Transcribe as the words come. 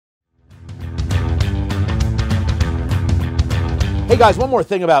Hey guys, one more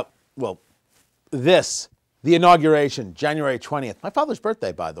thing about, well, the inauguration, January 20th, my father's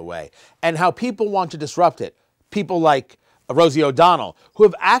birthday, by the way, and how people want to disrupt it. People like Rosie O'Donnell, who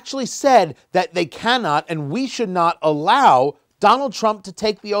have actually said that they cannot and we should not allow Donald Trump to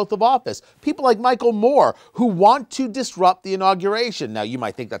take the oath of office. People like Michael Moore, who want to disrupt the inauguration. Now, you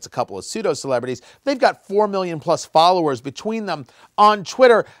might think that's a couple of pseudo-celebrities. They've got 4 million plus followers between them on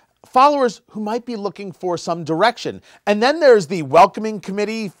Twitter. Followers who might be looking for some direction. And then there's the welcoming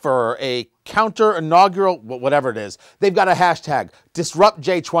committee for a counter-inaugural, whatever it is. They've got a hashtag,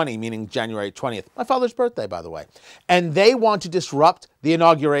 DisruptJ20, meaning January 20th. My father's birthday, by the way. And they want to disrupt the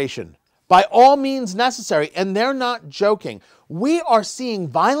inauguration by all means necessary. And they're not joking. We are seeing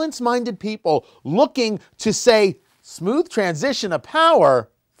violence-minded people looking to say, smooth transition of power.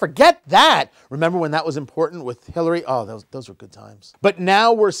 Forget that. Remember when that was important with Hillary? Oh, those were good times. But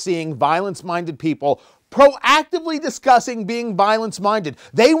now we're seeing violence-minded people proactively discussing being violence-minded.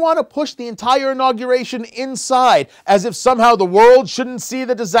 They want to push the entire inauguration inside as if somehow the world shouldn't see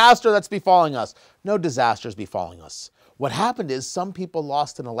the disaster that's befalling us. No disasters befalling us. What happened is some people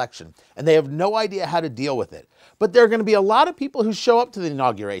lost an election and they have no idea how to deal with it. But there are going to be a lot of people who show up to the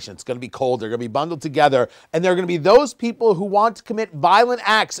inauguration. It's going to be cold. They're going to be bundled together. And there are going to be those people who want to commit violent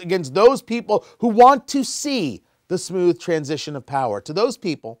acts against those people who want to see the smooth transition of power. To those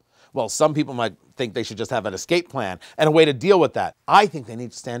people, well, some people might think they should just have an escape plan and a way to deal with that. I think they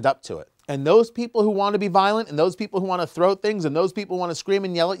need to stand up to it. And those people who want to be violent and those people who want to throw things and those people who want to scream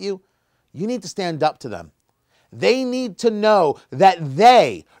and yell at you, you need to stand up to them. They need to know that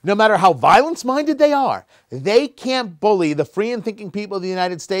they, no matter how violence-minded they are, they can't bully the free and thinking people of the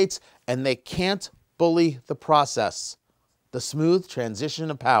United States, and they can't bully the process, the smooth transition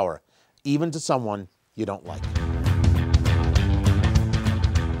of power, even to someone you don't like.